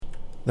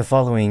The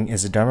following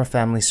is a Dharma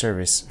family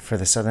service for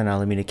the Southern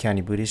Alameda County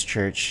Buddhist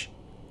Church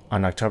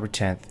on October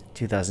 10th,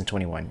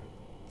 2021.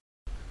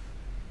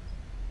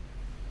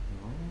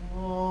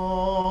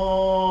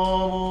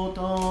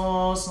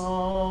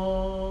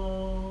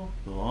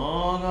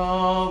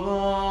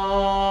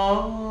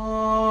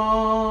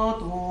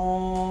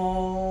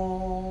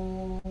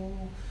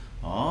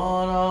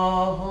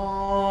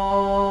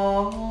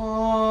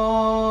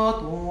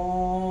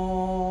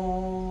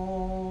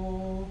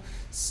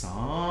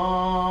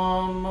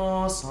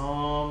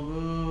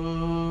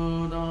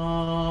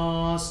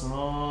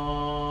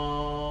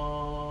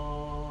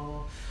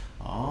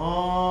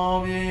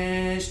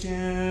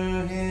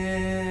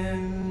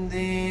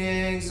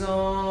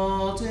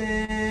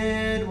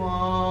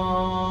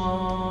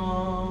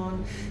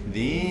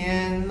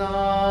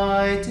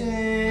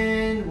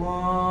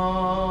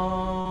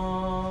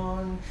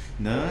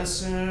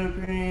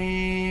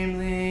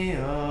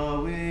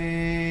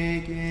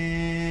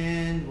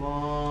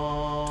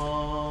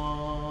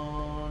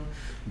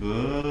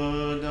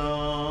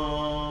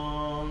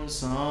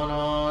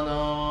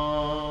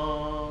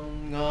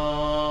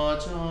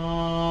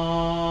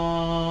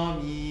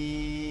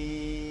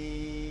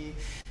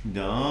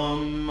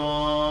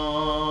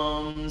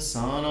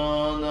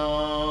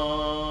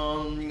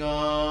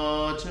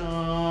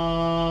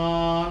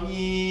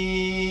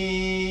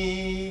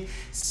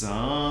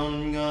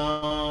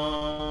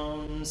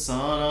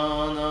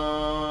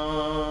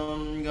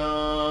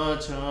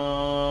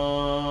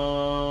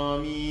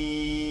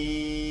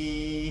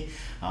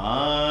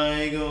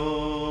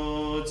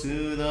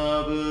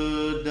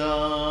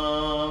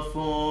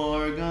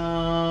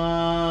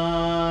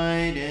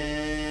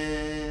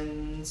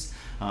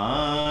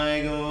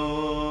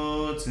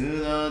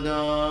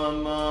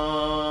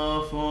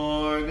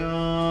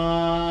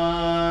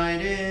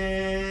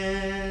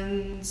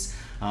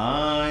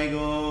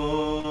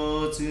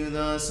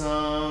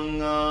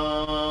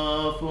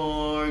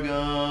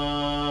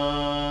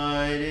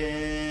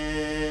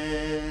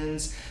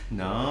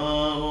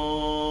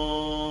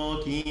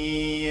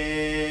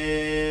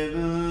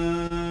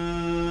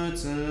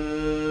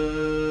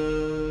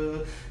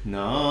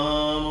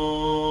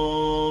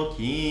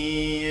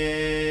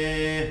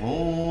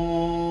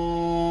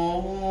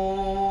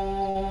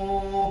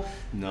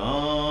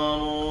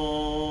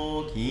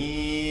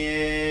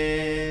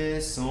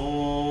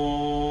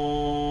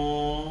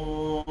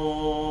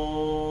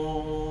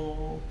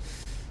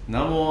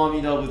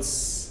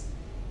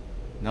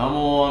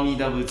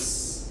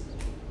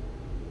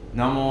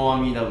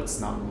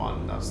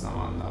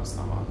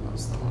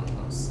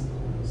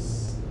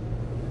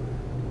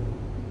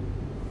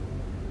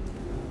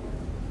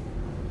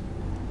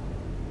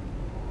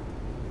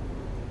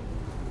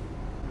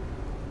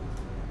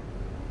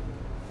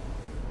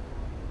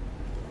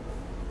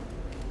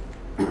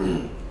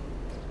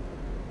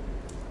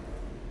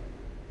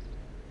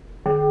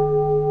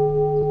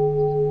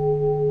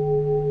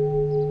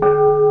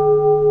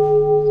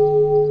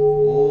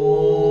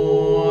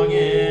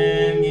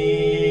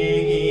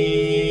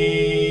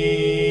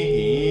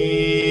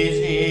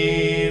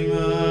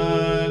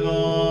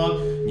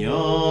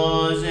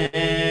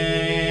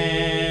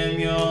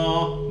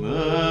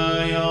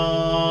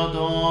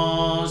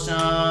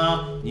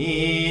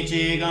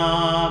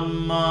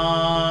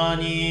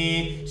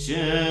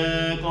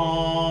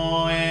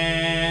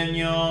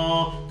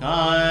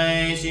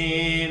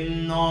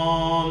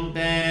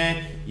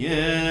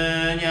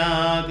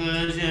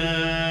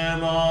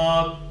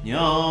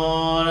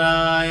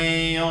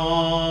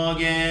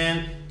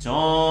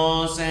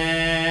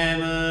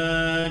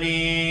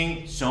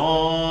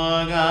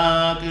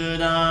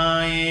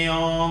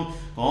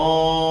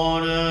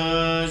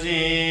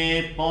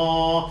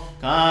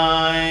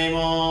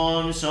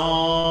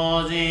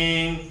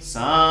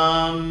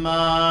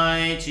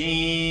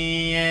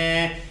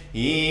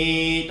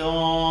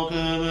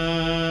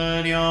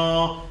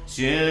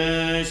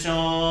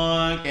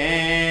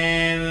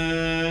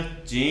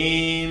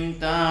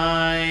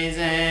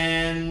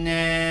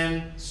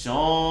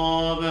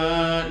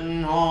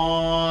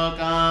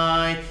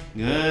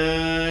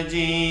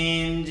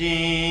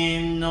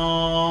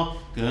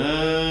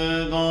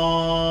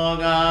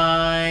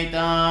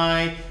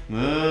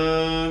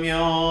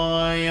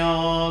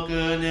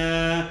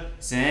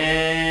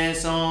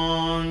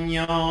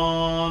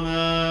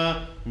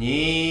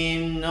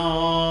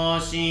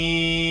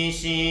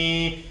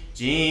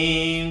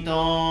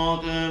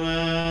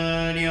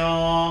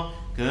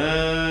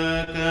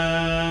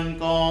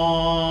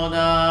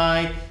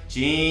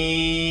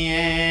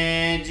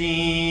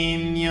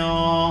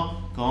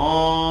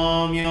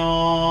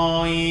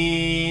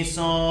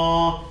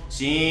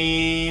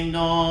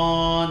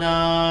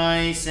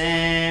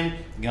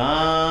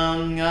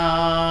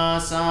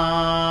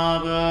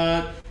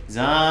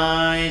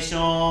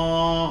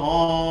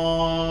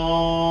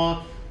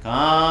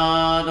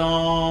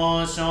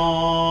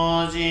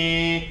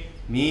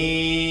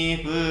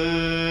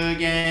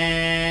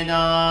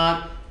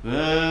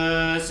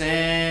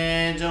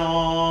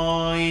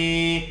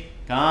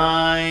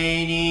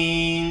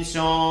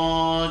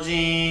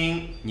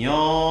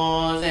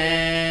 妙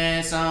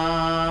税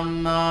三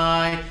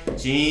昧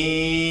知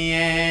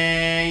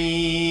恵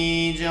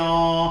以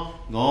上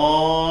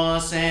五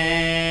世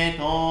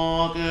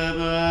特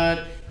仏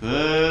不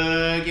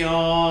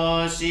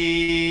行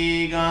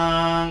志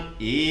願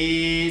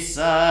一切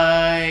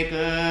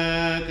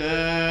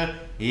空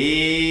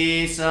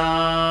一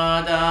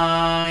茶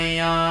大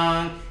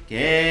安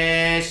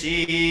慶死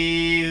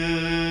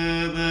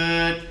有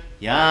仏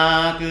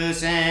百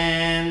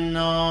千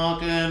の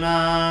九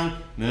万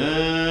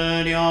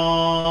無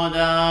量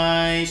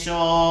大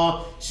小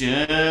修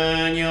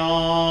行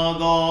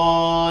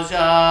五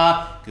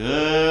者供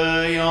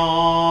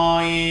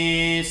養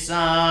一切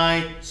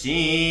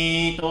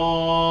死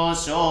と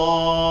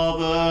勝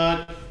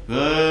仏不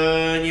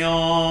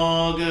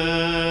尿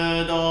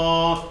愚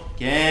道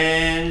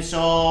見性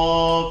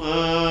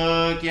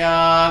不客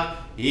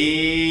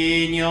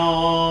異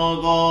尿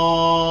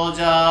五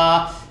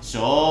者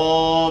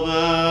勝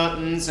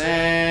分世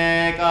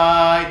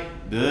界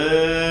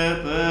仏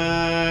不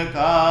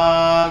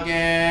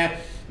影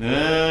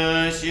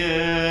無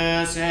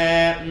臭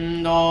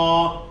鮮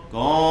度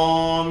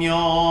光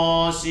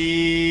明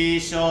師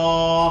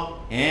匠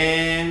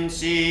変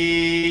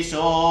師匠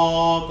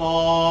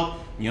国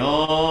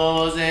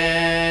尿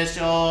税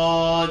精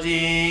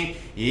進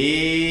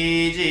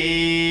維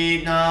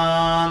持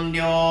難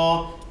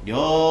量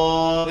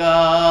量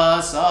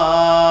が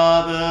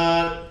差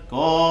部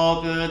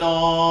国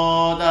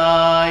土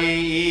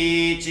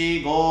第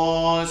一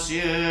五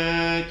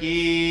種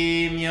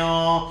奇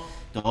妙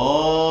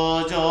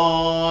道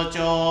場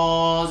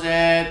超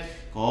絶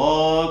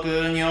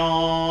国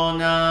尿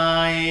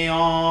内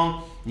音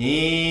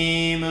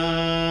二無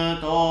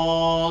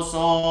闘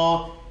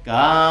争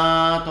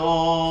ガ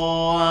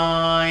ト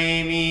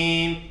愛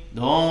民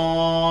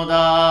道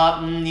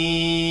断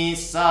日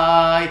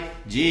祭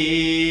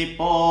実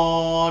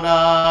法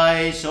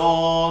来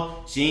生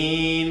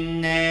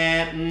新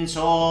年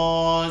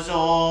症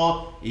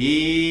状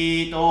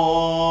意図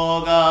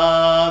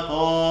が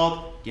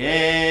国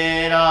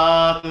下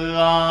落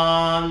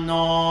安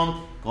穏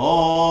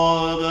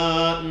公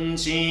文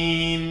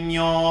神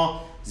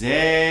妙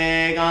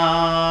税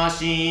が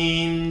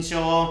神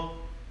書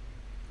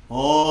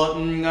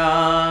本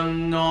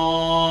願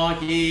の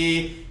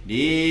日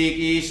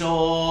力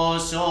少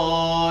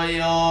々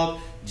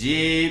欲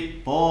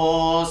実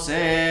法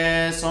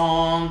生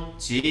存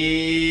知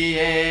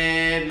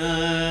恵無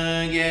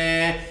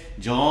下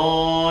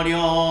上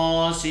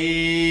量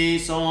子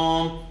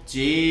孫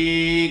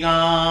知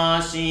が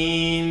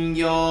信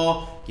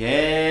行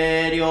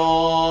軽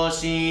量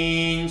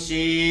心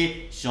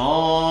死食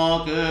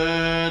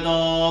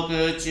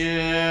毒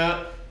中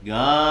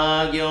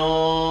画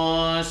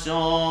行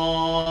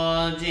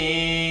精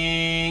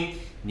進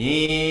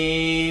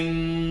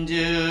忍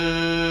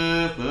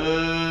術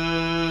不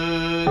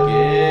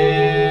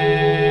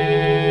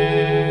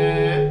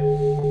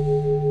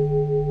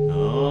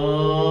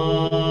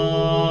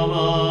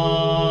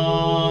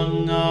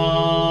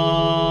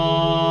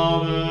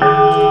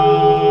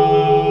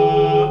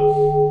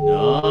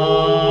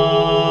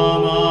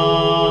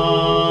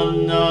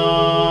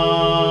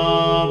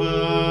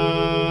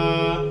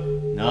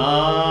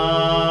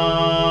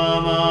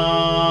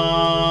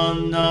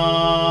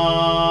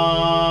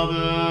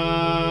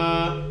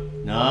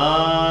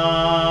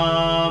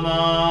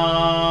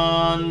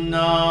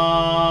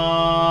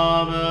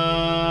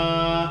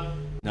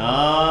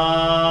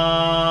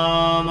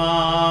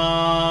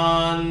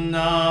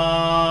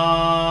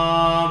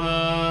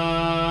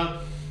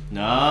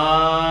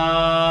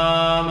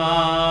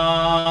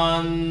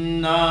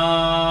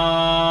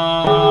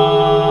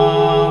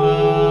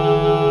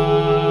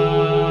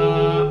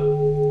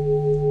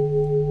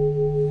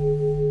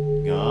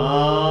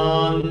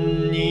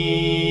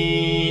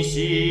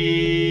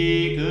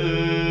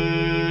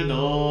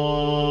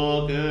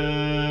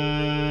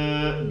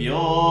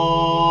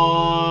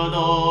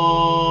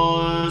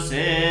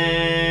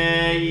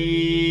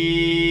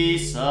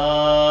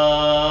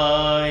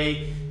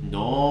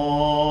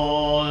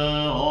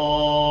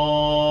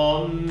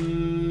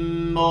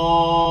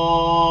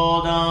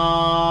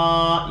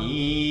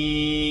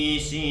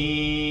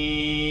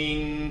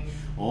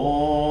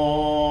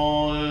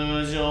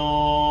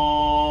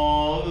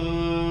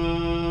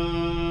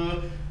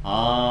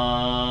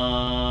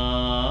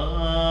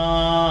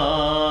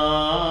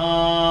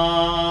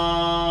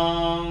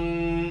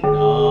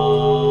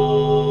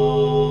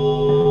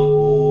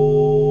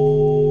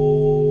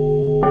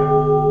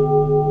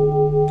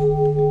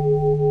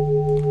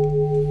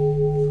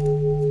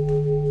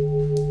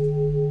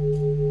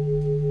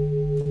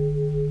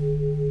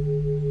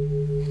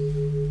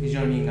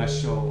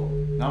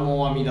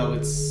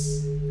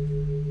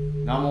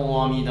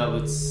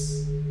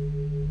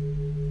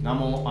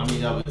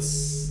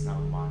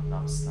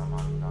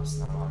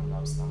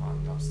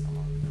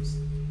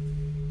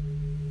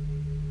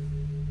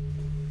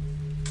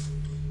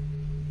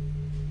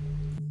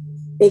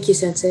Thank you,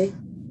 Sensei.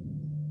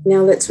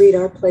 Now let's read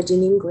our pledge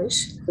in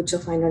English, which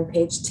you'll find on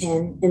page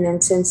 10, and then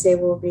Sensei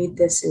will read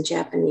this in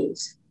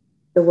Japanese.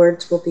 The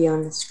words will be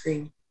on the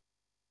screen.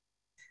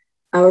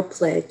 Our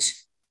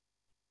pledge.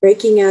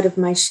 Breaking out of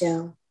my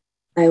shell,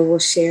 I will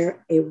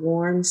share a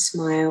warm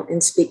smile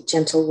and speak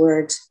gentle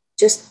words,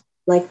 just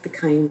like the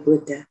kind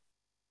Buddha.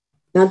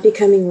 Not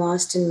becoming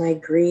lost in my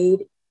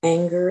greed,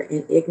 anger,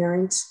 and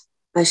ignorance,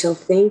 I shall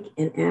think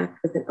and act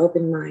with an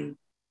open mind,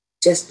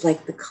 just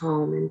like the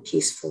calm and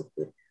peaceful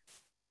Buddha.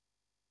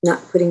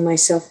 Not putting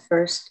myself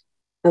first,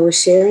 I will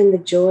share in the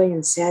joy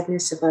and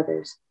sadness of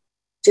others,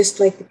 just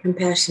like the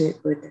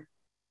compassionate Buddha.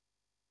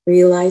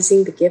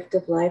 Realizing the gift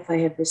of life I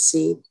have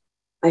received,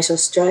 I shall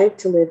strive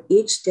to live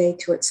each day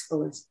to its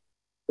fullest,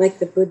 like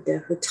the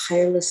Buddha who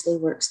tirelessly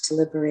works to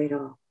liberate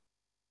all.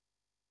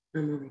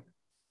 Amen.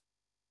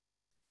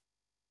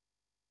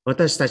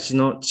 私たち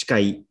の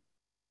誓い、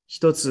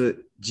一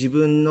つ自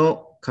分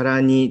の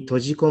殻に閉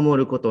じこも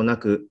ることな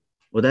く、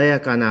穏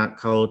やかな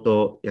顔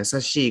と優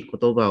しい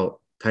言葉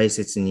を大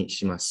切に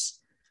しま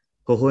す。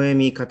微笑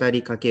み語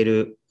りかけ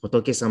る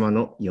仏様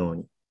のよう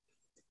に。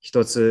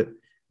一つ、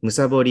む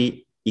さぼ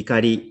り、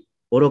怒り、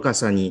愚か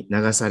さに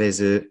流され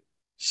ず、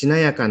しな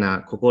やか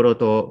な心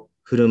と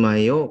振る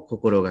舞いを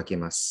心がけ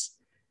ます。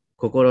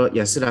心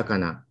安らか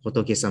な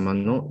仏様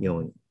のよ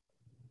うに。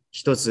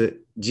一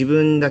つ、自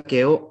分だ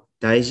けを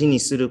大事に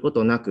するこ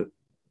となく、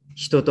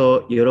人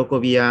と喜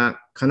びや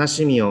悲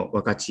しみを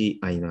分かち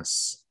合いま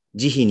す。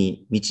慈悲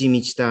に満ち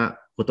満ち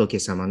た仏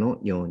様の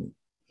ように。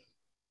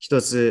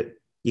一つ、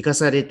生か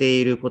され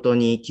ていること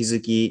に気づ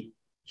き、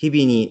日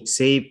々に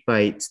精一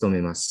杯努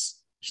めま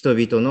す。人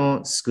々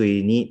の救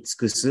いに尽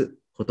くす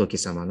仏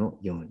様の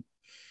ように。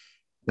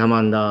ナ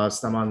マンダ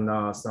ス、ナマン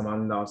ダス、ナマ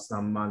ンダス、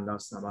ナマンダ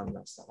ス、ナマン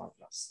ダス、ナマン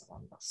ダス、ナ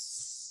マンダ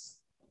ス。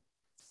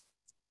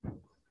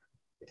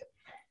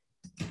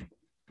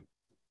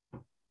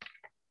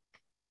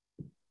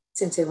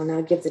Sensei will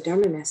now give the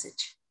Dharma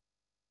message.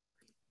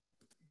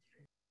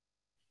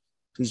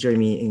 Please join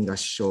me in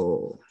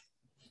Gassho.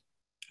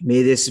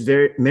 May this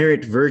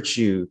merit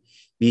virtue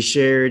be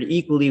shared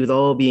equally with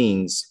all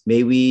beings.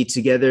 May we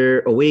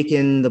together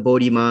awaken the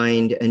Bodhi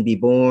mind and be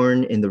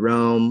born in the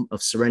realm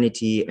of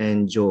serenity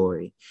and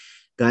joy.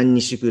 Gan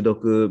Nishiku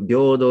Doku,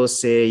 Byodo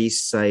Se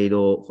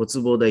Issaido,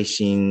 Hotsubo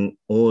Daishin,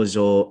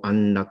 Ojo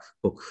Anrak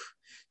Boku.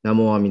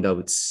 Namo Amida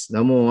Butsu,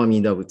 Namo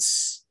Amida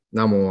Butsu,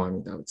 Namo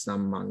Amida Butsu,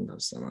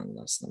 Namandas,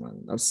 Namandas,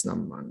 Namandas,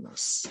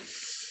 Namandas.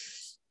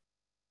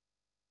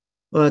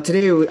 Well,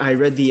 today I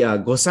read the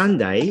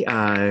Gosandai,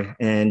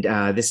 and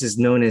this is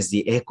known as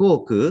the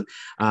Ekoku,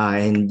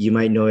 and you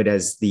might know it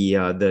as the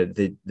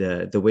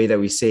way that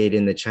we say it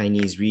in the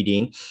Chinese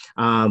reading,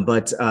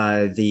 but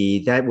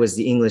that was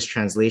the English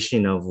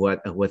translation of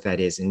what that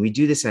is, and we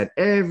do this at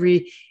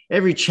every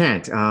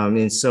chant,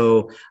 and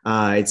so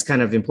it's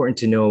kind of important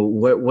to know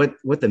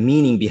what the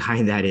meaning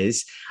behind that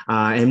is,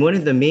 and one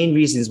of the main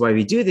reasons why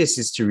we do this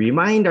is to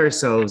remind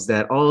ourselves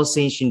that all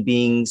sentient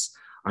beings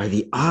are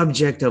the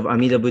object of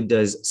Amida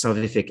Buddha's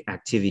salvific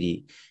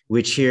activity,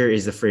 which here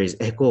is the phrase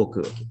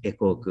ekoku,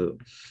 ekoku.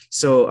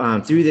 So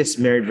through this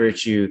merit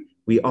virtue,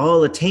 we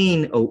all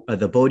attain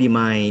the Bodhi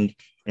mind,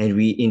 and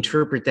we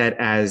interpret that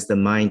as the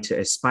mind to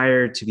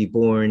aspire to be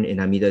born in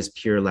Amida's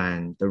pure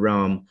land, the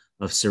realm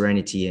of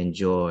serenity and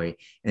joy.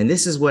 And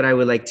this is what I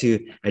would like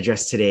to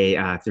address today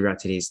throughout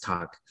today's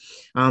talk.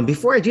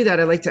 Before I do that,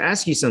 I'd like to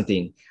ask you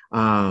something.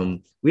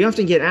 We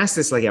often get asked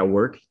this like at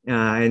work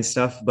and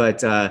stuff,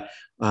 but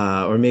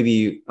or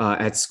maybe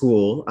at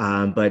school,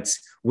 but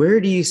where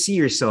do you see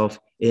yourself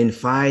in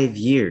 5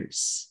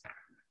 years?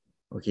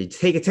 Okay,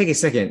 take a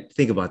second,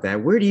 think about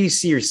that. Where do you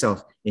see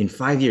yourself in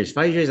 5 years?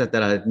 5 years at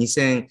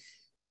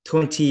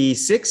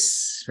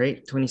 2026,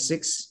 right?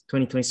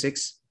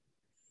 2026.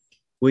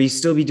 Will you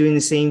still be doing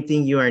the same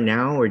thing you are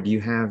now, or do you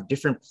have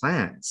different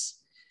plans?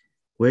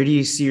 Where do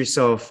you see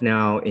yourself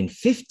now in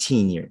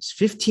 15 years?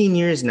 15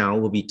 years now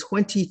will be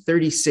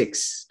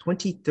 2036.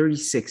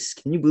 2036.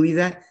 Can you believe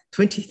that?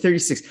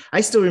 2036.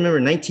 I still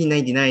remember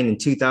 1999 and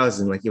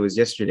 2000 like it was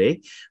yesterday,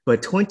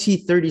 but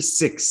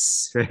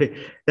 2036, right?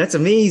 That's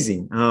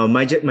amazing.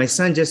 My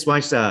son just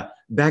watched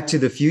Back to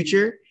the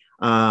Future,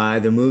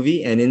 the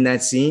movie, and in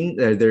that scene,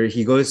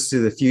 he goes to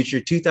the future,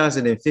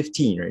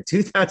 2015, right?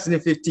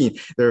 2015.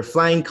 There are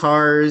flying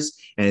cars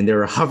and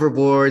there are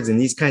hoverboards and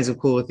these kinds of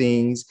cool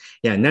things.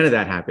 Yeah, none of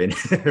that happened,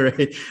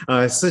 right?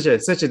 Such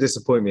a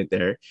disappointment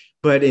there.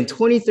 But in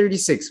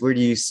 2036, where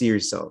do you see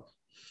yourself?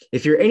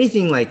 If you're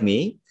anything like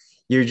me,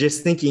 you're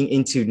just thinking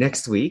into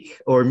next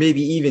week or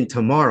maybe even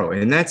tomorrow.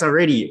 And that's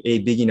already a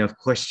big enough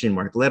question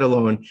mark, let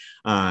alone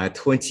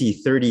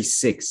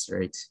 2036,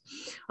 right?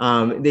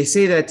 They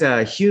say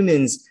that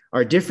humans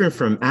are different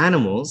from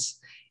animals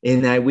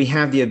in that we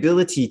have the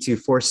ability to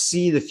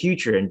foresee the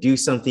future and do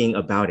something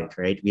about it,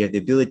 right? We have the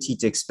ability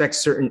to expect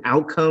certain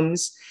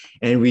outcomes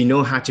and we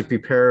know how to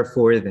prepare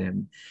for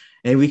them.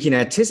 And we can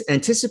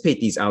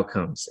anticipate these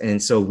outcomes.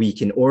 And so we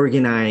can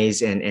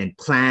organize and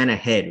plan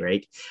ahead,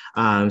 right?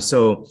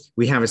 So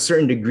we have a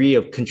certain degree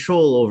of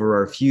control over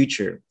our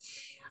future.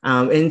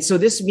 And so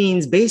this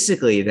means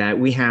basically that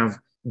we have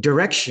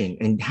direction,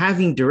 and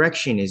having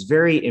direction is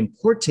very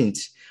important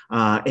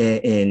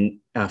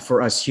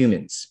for us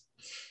humans.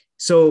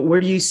 So where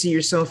do you see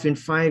yourself in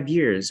 5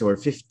 years or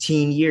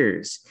 15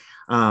 years?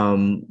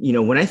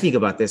 When I think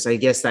about this, I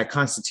guess that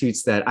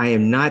constitutes that I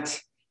am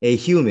not a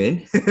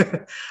human,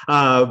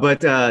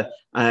 but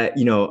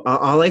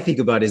all I think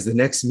about is the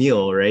next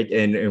meal, right?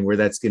 And where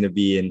that's going to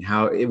be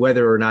and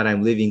whether or not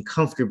I'm living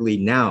comfortably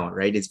now,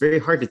 right? It's very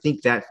hard to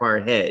think that far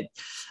ahead.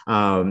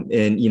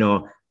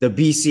 The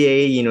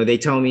BCA, they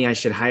tell me I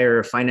should hire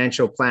a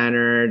financial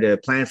planner to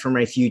plan for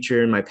my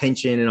future and my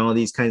pension and all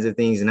these kinds of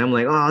things. And I'm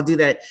like, oh, I'll do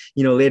that,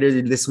 later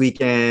this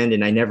weekend.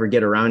 And I never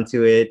get around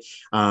to it.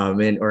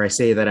 Or I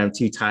say that I'm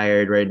too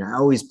tired, right? And I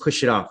always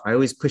push it off. I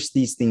always push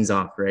these things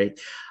off, right?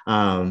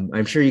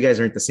 I'm sure you guys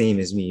aren't the same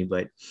as me,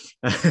 but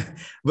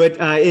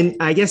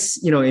I guess,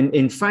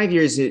 in 5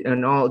 years,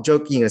 and all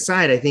joking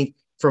aside, I think,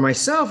 for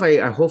myself, I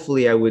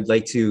hopefully I would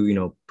like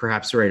to,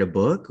 perhaps write a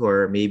book,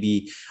 or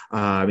maybe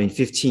in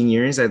 15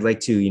 years, I'd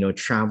like to,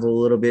 travel a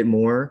little bit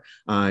more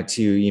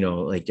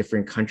to, like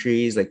different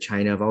countries like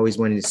China. I've always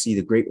wanted to see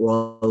the Great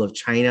Wall of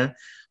China,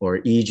 or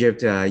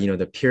Egypt,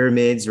 the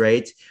pyramids,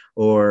 right?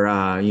 Or,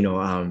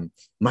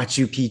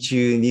 Machu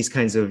Picchu, and these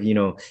kinds of,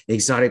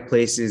 exotic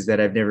places that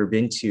I've never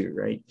been to,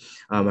 right?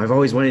 I've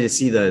always wanted to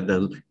see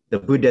the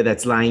Buddha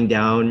that's lying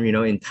down,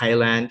 in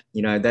Thailand.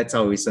 That's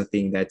always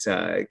something that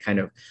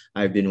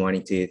I've been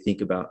wanting to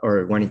think about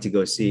or wanting to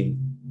go see.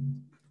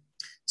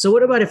 So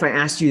what about if I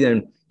asked you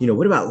then,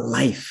 what about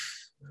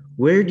life?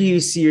 Where do you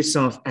see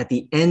yourself at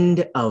the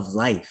end of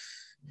life?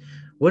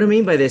 What I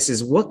mean by this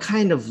is, what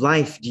kind of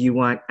life do you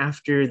want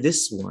after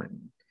this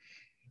one?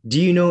 Do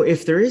you know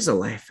if there is a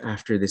life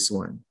after this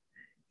one?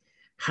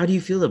 How do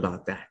you feel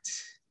about that?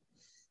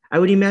 I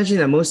would imagine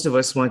that most of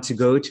us want to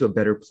go to a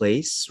better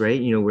place,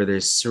 right? Where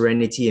there's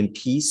serenity and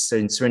peace,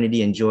 and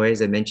serenity and joy,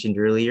 as I mentioned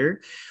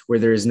earlier, where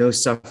there is no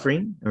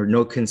suffering or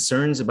no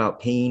concerns about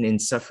pain and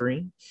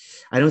suffering.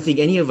 I don't think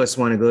any of us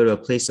want to go to a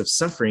place of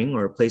suffering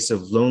or a place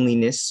of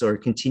loneliness or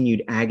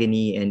continued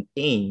agony and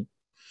pain.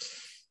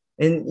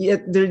 And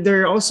yet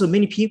there are also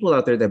many people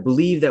out there that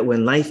believe that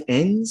when life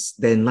ends,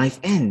 then life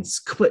ends,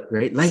 kaput,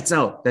 right? Lights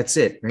out, that's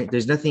it, right?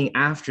 There's nothing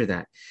after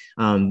that.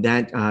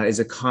 That is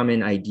a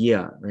common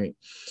idea, right?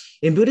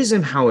 In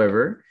Buddhism,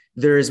 however,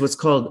 there is what's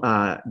called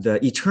the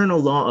eternal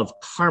law of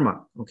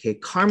karma. Okay,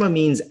 karma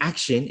means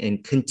action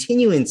and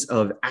continuance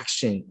of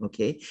action.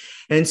 Okay,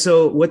 and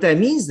so what that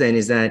means then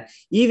is that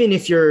even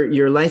if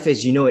your life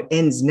as you know it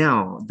ends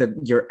now,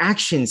 your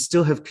actions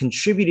still have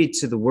contributed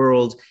to the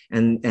world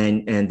and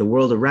the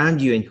world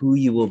around you and who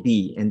you will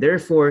be, and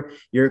therefore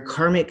your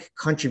karmic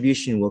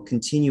contribution will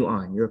continue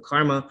on. Your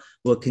karma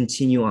will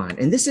continue on,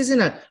 and this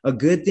isn't a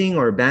good thing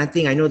or a bad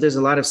thing. I know there's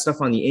a lot of stuff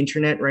on the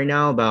internet right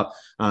now about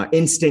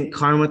instant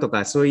karma と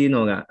かそういう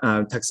のが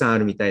たくさんあ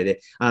るみたい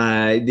で、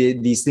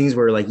these things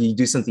where like you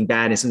do something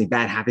bad and something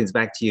bad happens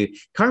back to you.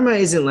 Karma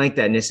isn't like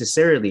that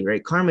necessarily,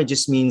 right? Karma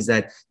just means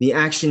that the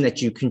action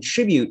that you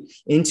contribute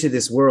into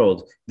this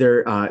world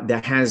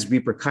that has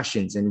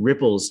repercussions and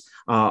ripples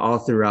all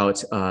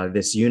throughout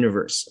this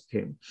universe.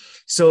 Okay,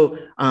 so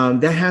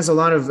that has a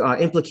lot of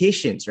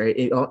implications, right?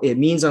 It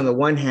means on the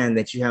one hand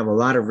that you have a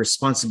lot of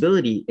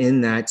responsibility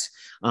in that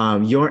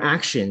your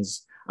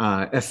actions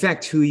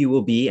affect who you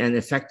will be and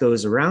affect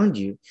those around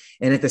you.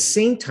 And at the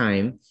same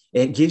time,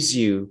 it gives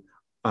you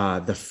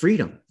the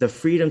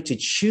freedom to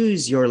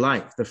choose your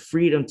life, the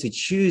freedom to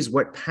choose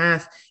what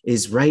path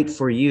is right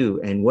for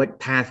you and what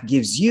path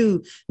gives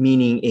you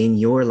meaning in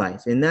your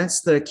life. And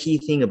that's the key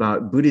thing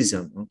about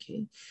Buddhism,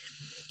 okay?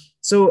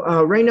 So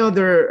right now,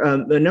 there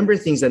are a number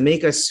of things that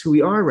make us who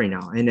we are right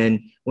now. And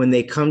then when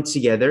they come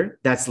together,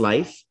 that's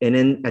life. And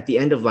then at the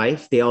end of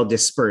life, they all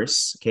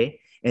disperse, okay?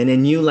 And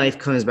then new life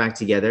comes back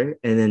together,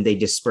 and then they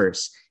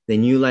disperse. The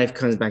new life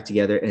comes back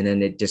together, and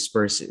then it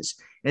disperses.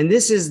 And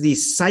this is the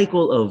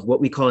cycle of what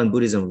we call in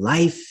Buddhism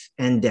life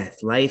and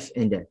death, life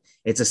and death.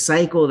 It's a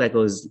cycle that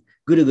goes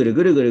guru guru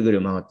guru guru guru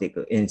回ってい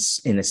く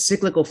in a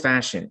cyclical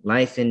fashion,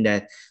 life and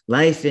death,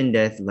 life and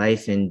death,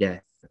 life and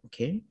death,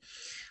 okay?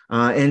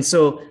 And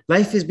so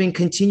life has been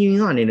continuing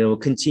on, and it will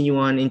continue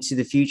on into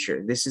the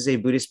future. This is a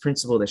Buddhist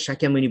principle that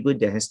Shakyamuni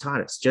Buddha has taught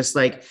us. Just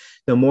like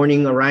the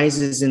morning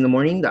arises in the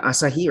morning, the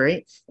asahi,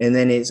 right? And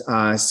then it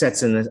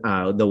sets in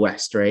the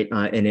west, right?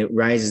 And it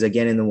rises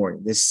again in the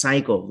morning. This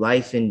cycle,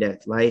 life and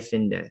death, life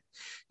and death.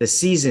 The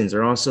seasons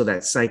are also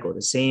that cycle,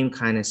 the same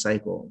kind of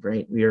cycle,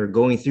 right? We are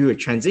going through a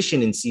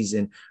transition in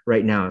season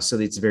right now, so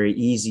it's very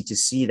easy to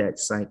see that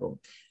cycle.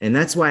 And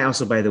that's why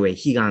also, by the way,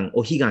 Higan,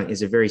 Ohigan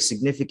is a very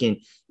significant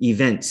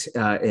event,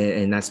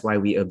 and that's why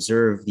we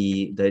observe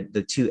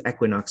the two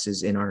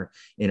equinoxes in our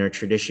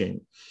tradition.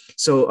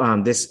 So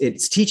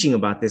it's teaching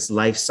about this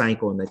life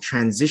cycle and the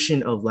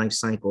transition of life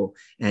cycle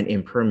and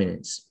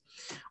impermanence.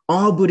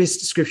 All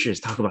Buddhist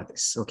scriptures talk about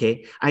this,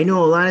 okay? I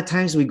know a lot of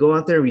times we go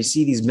out there, we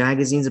see these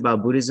magazines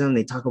about Buddhism,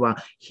 they talk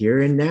about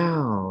here and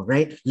now,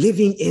 right?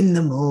 Living in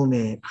the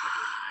moment,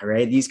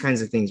 right? These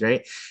kinds of things,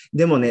 right?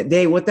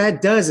 What that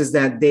does is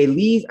that they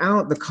leave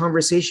out the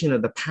conversation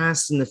of the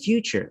past and the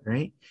future,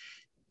 right?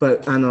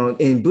 But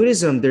in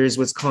Buddhism, there's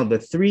what's called the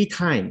three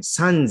times,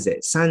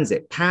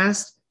 sanze,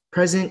 past,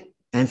 present,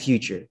 and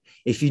future.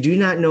 If you do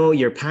not know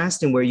your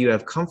past and where you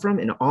have come from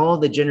and all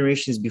the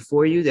generations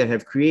before you that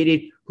have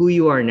created who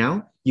you are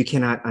now, you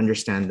cannot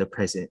understand the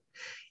present.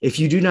 If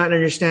you do not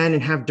understand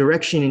and have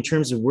direction in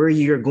terms of where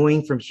you're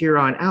going from here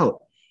on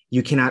out,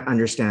 you cannot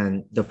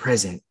understand the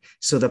present.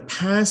 So the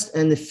past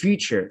and the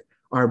future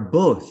are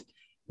both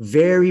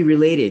very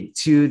related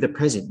to the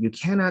present. You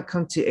cannot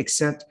come to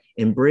accept,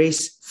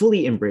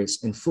 fully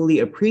embrace, and fully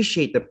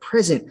appreciate the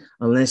present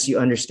unless you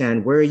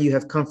understand where you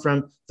have come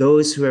from,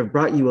 those who have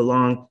brought you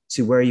along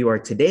to where you are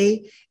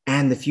today,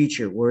 and the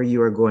future, where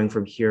you are going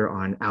from here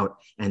on out,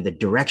 and the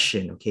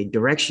direction. Okay,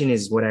 direction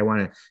is what I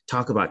want to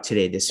talk about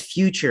today. This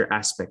future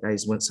aspect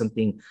is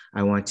something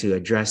I want to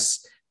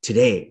address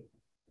today.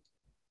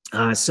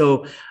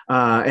 So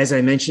as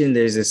I mentioned,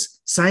 there's this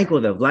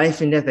cycle of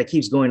life and death that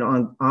keeps going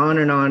on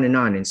and on and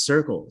on in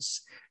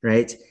circles,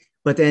 right?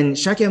 But then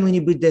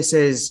Shakyamuni Buddha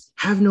says,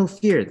 have no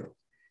fear, though.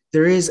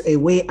 There is a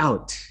way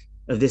out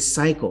of this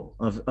cycle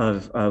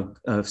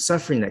of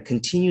suffering that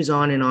continues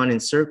on and on in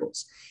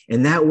circles.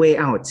 And that way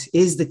out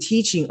is the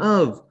teaching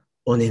of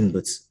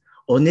Onenbutsu.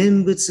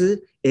 Onenbutsu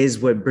is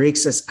what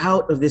breaks us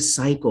out of this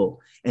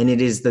cycle. And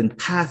it is the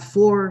path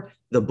for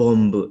the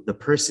Bonbu, the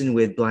person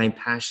with blind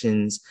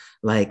passions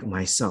like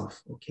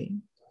myself, okay?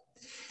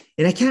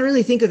 And I can't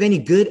really think of any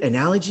good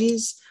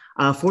analogies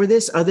for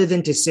this other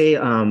than to say,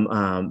 I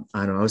don't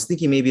know, I was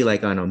thinking maybe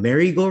like on a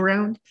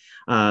merry-go-round,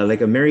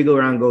 like a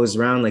merry-go-round goes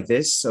round like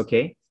this,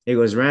 okay? It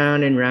goes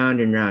round and round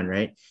and round,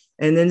 right?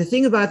 And then the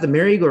thing about the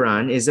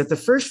merry-go-round is that the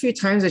first few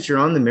times that you're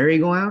on the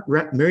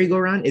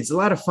merry-go-round, it's a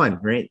lot of fun,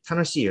 right?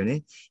 Tanoshii,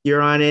 ne?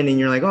 You're on it and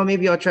you're like, oh,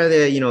 maybe I'll try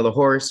the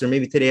horse, or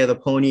maybe today the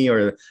pony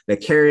or the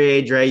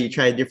carriage, right? You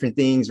try different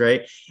things,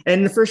 right?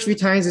 And the first few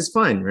times it's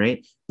fun,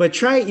 right?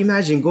 But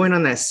imagine going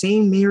on that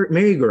same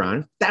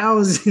merry-go-round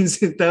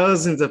thousands and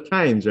thousands of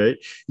times, right?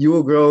 You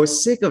will grow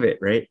sick of it,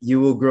 right? You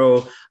will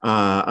grow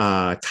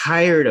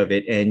tired of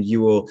it, and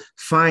you will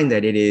find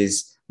that it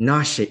is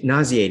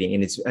nauseating,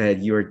 and it's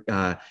you're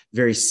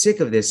very sick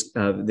of this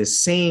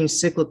same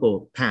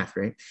cyclical path,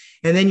 right?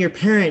 And then your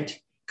parent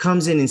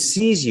comes in and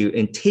sees you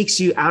and takes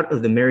you out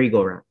of the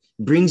merry-go-round,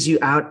 brings you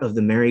out of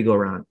the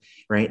merry-go-round,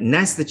 right? And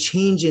that's the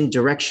change in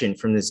direction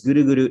from this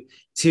guru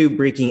to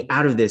breaking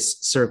out of this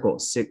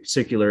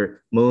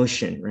circular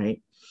motion,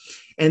 right?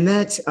 And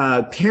that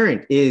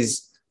parent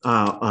is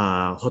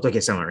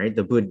Hotoke-sama, right?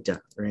 The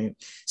Buddha, right?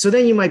 So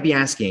then you might be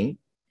asking,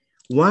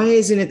 why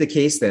isn't it the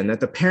case then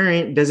that the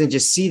parent doesn't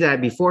just see that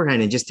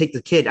beforehand and just take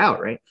the kid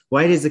out, right?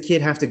 Why does the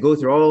kid have to go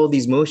through all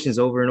these motions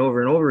over and over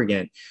and over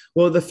again?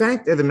 Well, the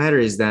fact of the matter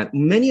is that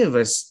many of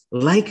us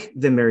like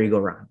the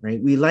merry-go-round,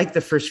 right? We like the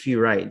first few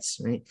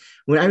rides, right?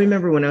 I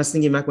remember when I was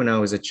thinking back when I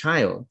was a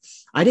child,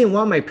 I didn't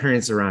want my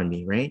parents around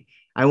me, right?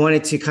 I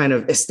wanted to kind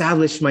of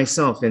establish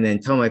myself and then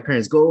tell my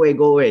parents, go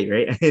away,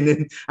 right? And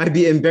then I'd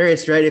be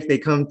embarrassed, right? If they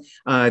come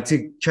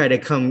to try to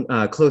come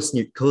close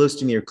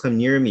to me or come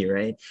near me,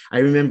 right? I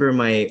remember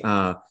my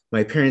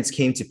parents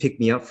came to pick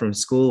me up from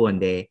school one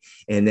day,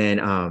 and then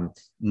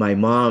my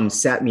mom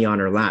sat me on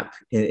her lap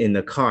in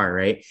the car,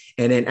 right?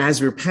 And then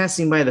as we're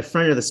passing by the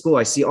front of the school,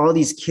 I see all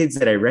these kids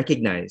that I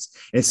recognize.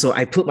 And so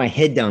I put my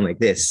head down like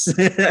this.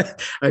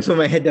 I put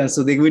my head down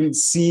so they wouldn't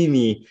see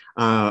me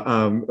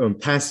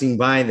passing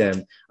by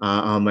them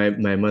on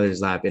my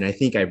mother's lap. And I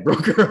think I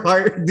broke her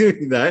heart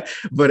doing that.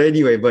 But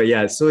anyway,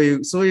 yeah, そう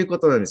いうこ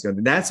となんですよ。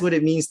That's what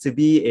it means to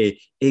be a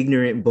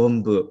ignorant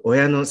bonbu.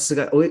 親の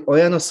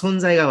存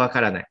在がわ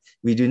からない。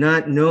We do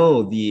not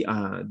know the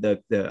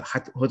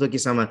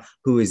Hotoke-sama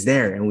who is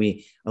there, and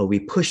we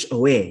push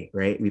away,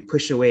 right? We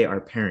push away our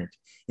parent,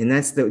 and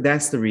that's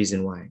the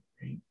reason why.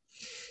 Right?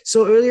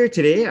 So earlier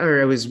today,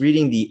 I was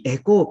reading the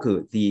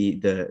Ekoku,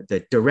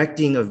 the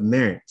directing of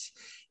merit,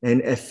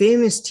 and a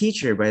famous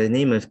teacher by the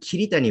name of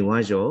Kiritani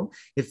Wajo,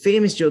 a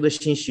famous Jodo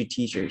Shinshu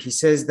teacher, he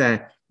says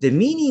that the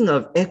meaning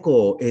of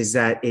Eko is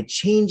that it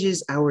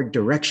changes our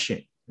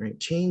direction. Right?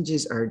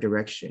 Changes our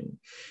direction.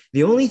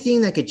 The only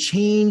thing that could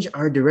change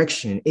our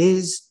direction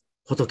is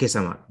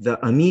Hotoke-sama, the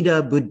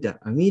Amida Buddha.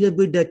 Amida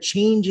Buddha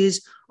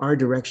changes our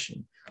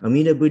direction.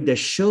 Amida Buddha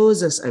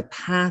shows us a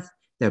path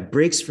that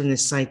breaks from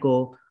this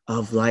cycle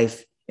of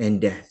life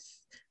and death.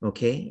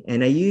 Okay?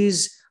 And I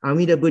use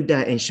Amida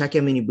Buddha and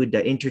Shakyamuni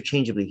Buddha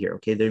interchangeably here.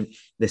 Okay? They're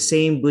the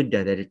same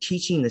Buddha that are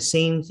teaching the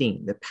same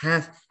thing, the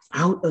path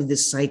out of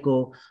this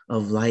cycle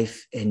of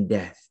life and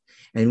death.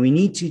 And we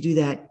need to do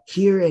that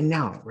here and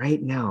now.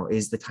 Right now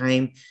is the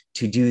time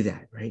to do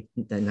that, right?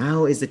 That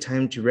now is the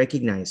time to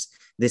recognize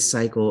this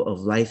cycle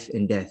of life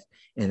and death.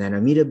 And that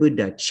Amida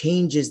Buddha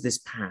changes this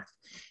path.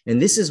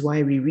 And this is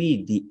why we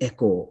read the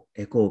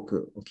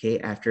Ekoku, okay,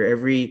 after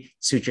every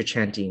sutra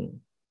chanting.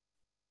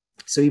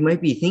 So you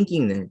might be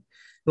thinking then,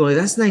 well,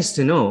 that's nice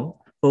to know,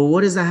 but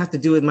what does that have to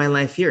do with my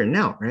life here and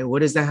now, right?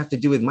 What does that have to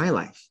do with my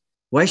life?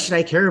 Why should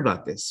I care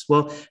about this?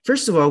 Well,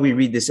 first of all, we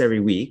read this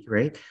every week,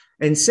 right?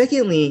 And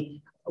secondly,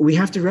 we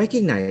have to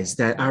recognize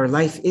that our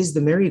life is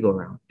the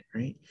merry-go-round,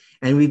 right?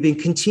 And we've been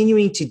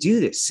continuing to do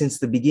this since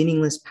the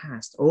beginningless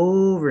past,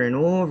 over and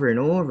over and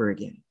over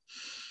again.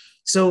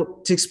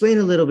 So to explain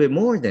a little bit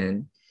more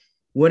then,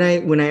 when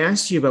I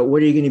asked you about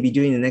what are you going to be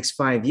doing the next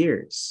 5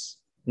 years,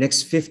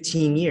 next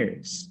 15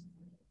 years,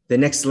 the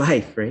next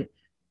life, right?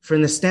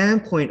 From the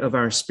standpoint of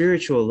our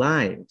spiritual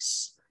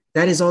lives,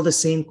 that is all the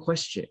same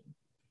question.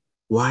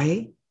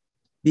 Why?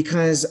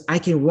 Because I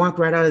can walk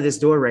right out of this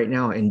door right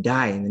now and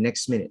die in the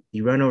next minute,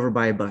 be run over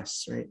by a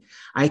bus, right?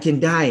 I can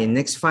die in the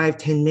next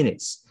 5-10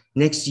 minutes,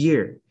 next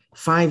year,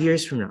 5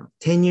 years from now,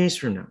 10 years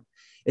from now.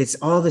 It's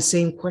all the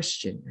same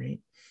question, right?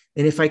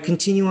 And if I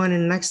continue on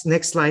in the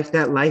next life,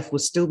 that life will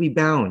still be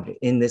bound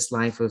in this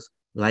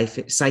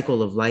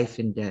cycle of life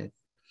and death.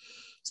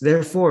 So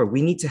therefore,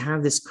 we need to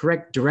have this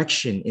correct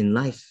direction in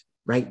life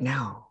right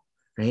now,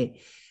 right?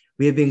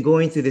 We have been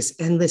going through this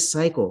endless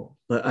cycle,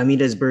 but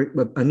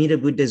Amida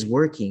Buddha's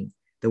working,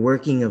 the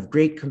working of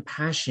great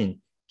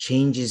compassion,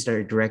 changes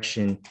our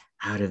direction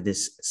out of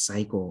this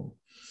cycle.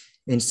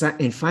 And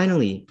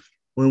finally,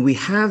 when we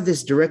have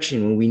this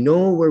direction, when we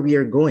know where we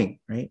are going,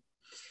 right,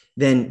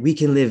 then we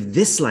can live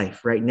this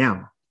life right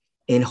now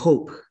in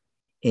hope,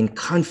 in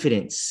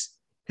confidence,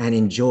 and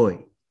in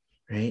joy,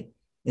 right?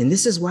 And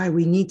this is why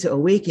we need to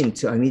awaken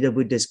to Amida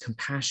Buddha's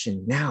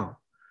compassion now.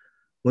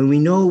 When we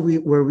know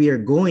where we are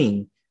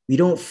going, we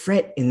don't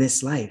fret in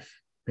this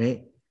life,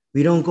 right?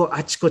 We don't go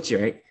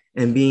achikochi, right?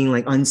 And being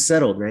like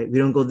unsettled, right? We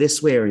don't go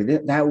this way or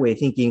that way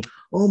thinking,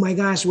 oh my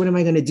gosh, what am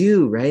I going to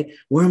do, right?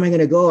 Where am I going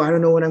to go? I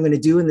don't know what I'm going to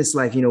do in this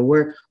life. You know,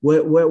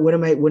 what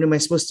am I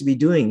supposed to be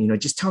doing? You know,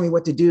 just tell me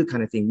what to do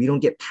kind of thing. We don't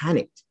get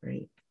panicked,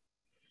 right?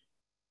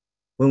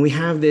 When we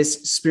have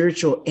this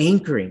spiritual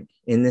anchoring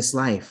in this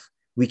life,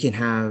 we can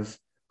have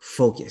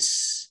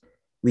focus.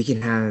 We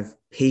can have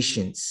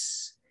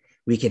patience.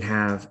 We can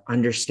have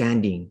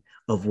understanding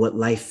of what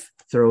life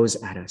throws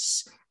at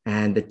us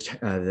and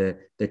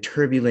the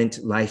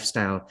turbulent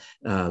lifestyle,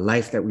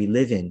 life that we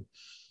live in,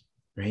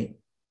 right?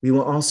 We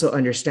will also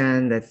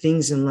understand that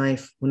things in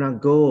life will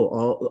not go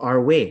all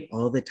our way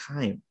all the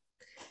time,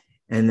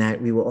 and that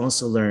we will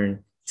also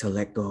learn to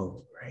let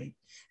go, right?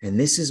 And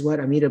this is what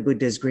Amida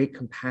Buddha's great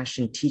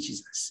compassion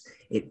teaches us.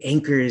 It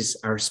anchors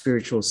our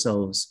spiritual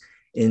selves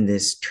in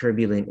this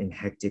turbulent and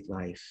hectic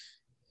life.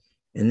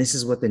 And this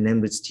is what the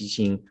Nembutsu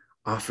teaching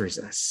offers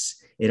us.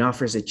 It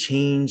offers a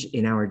change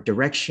in our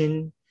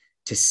direction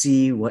to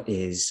see what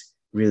is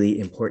really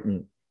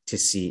important to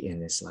see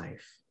in this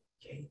life.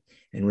 Okay.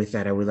 And with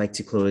that, I would like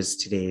to close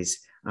today's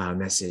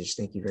message.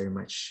 Thank you very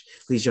much.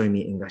 Please join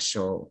me in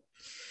Gassho.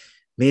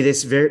 May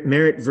this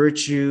merit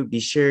virtue be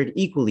shared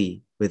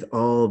equally with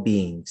all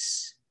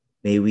beings.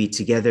 May we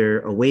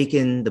together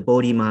awaken the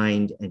Bodhi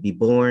mind and be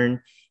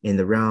born in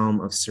the realm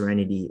of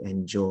serenity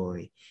and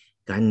joy.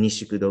 Gan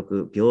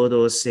Nishikudoku,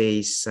 Byodo Sei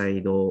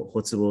Saido,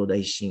 Hotsubo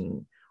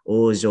Daishin,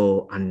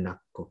 Ojo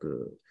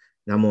Anrakoku.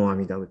 Namo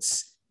Amida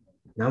Butsu.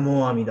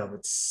 Namo Amida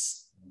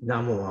Butsu.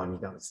 Namo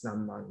Amida Butsu.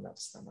 Namo Amida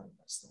Butsu. Namo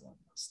Amida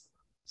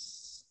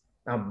Butsu.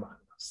 Namo Amida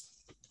Butsu.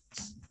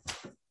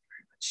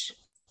 Very much.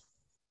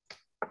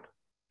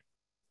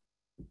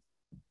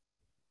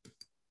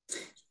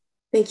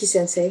 Thank you,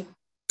 Sensei.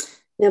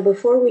 Now,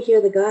 before we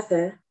hear the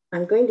Gatha,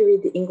 I'm going to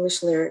read the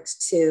English lyrics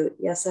to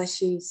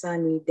Yasashi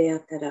Sani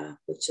Deatara,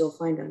 which you'll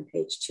find on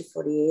page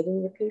 248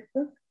 in your page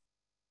book.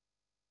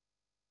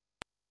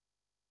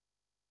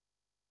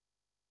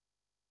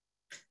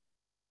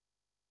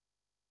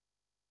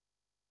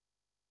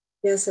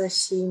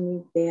 Yasashi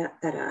ni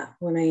Deatara,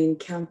 when I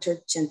encounter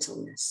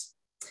gentleness.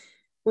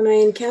 When I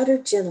encounter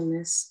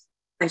gentleness,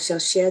 I shall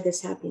share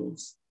this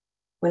happiness.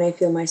 When I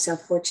feel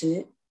myself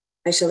fortunate,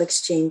 I shall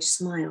exchange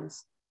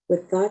smiles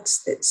with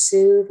thoughts that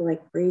soothe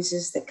like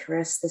breezes that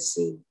caress the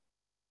sea.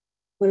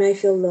 When I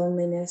feel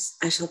loneliness,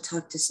 I shall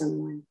talk to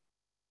someone.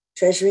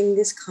 Treasuring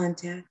this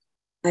contact,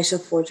 I shall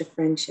forge a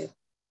friendship.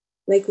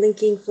 Like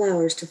linking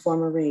flowers to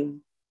form a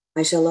ring,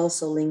 I shall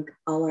also link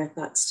all our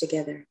thoughts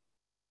together.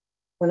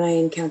 When I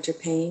encounter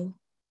pain,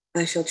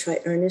 I shall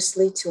try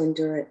earnestly to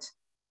endure it.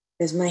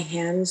 As my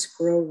hands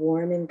grow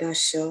warm in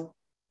Gassho,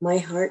 my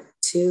heart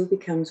too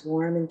becomes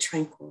warm and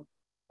tranquil,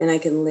 and I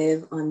can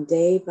live on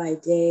day by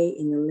day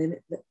in the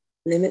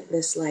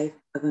limitless life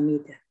of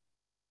Amida.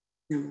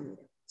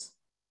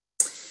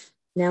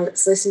 Now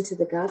let's listen to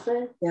the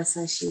Gatha,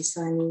 Yasashi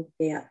Sani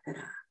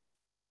Deatara.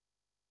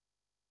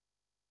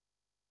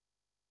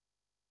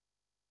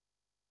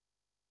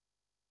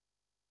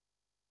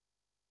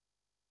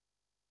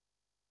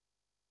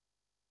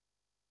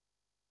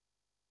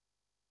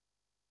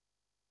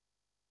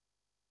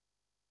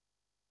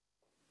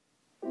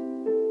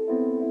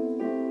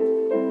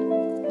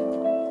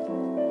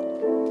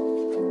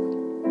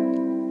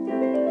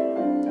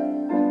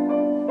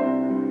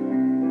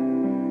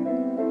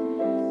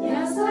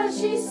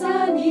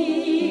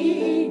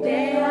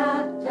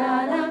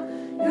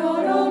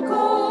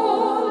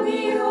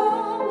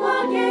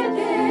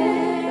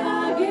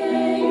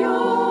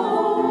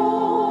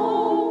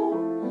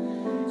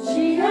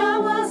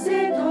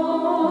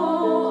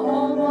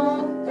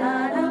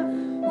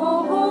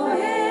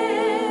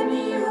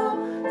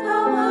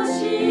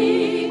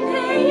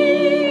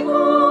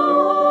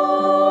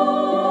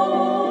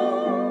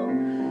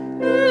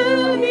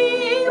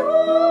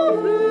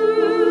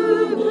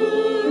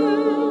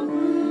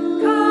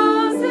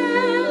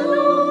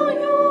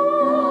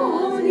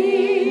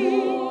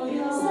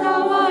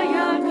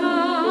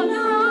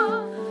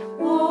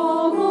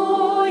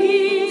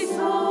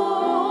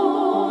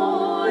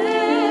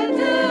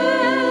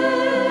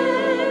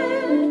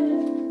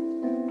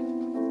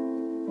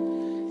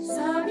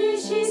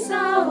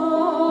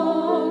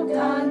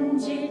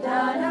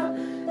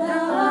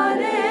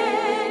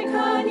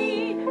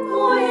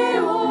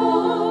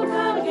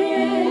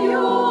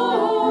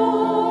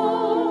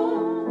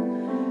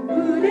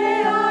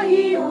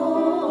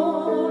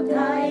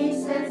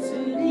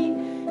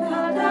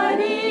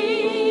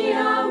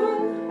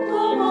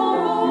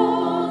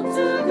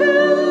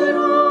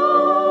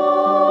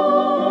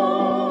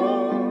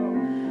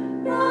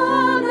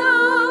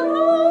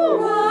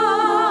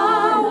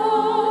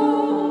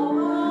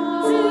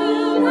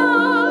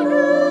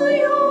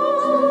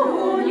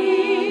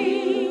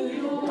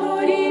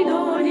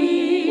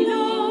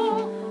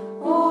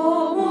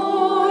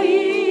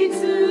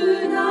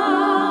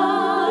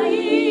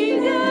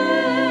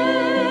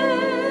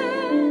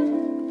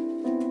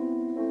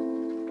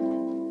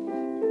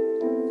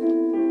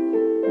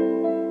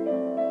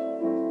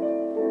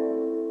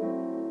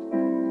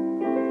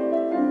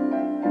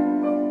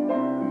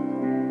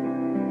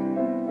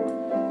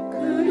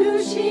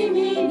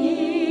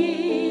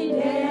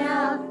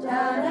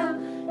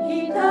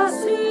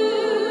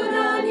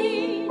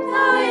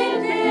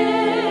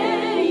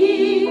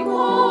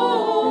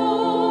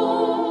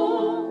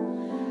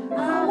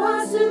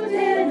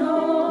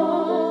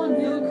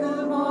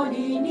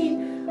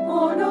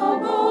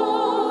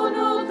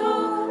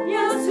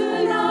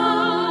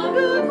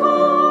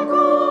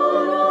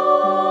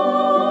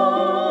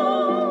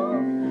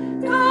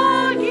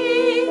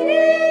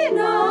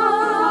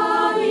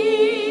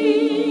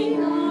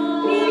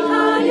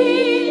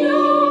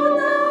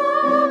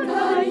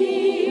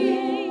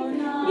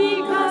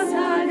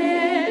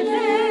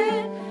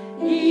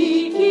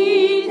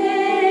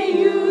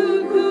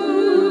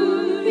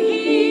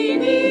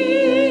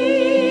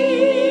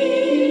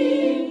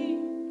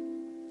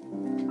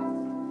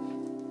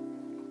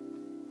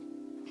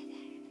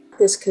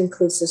 this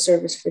concludes the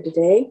service for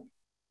today.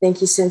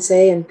 Thank you,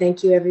 Sensei, and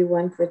thank you,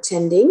 everyone, for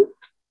attending.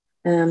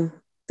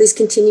 Please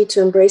continue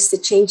to embrace the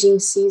changing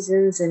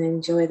seasons and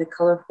enjoy the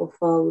colorful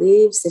fall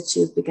leaves that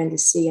you've begun to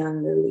see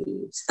on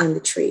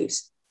the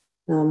trees.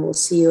 We'll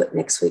see you at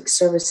next week's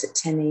service at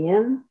 10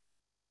 a.m.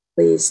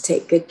 Please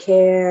take good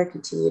care,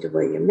 continue to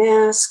wear your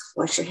mask,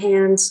 wash your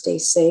hands, stay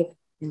safe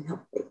and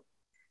healthy.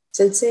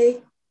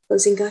 Sensei,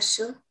 closing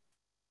gassho.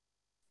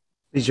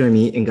 Please join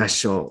me in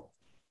gassho.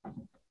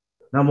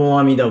 Namo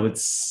Amida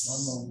Butsu.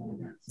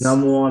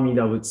 Namo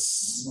Amida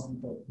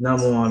Butsu.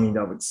 Namo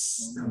Amida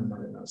Butsu.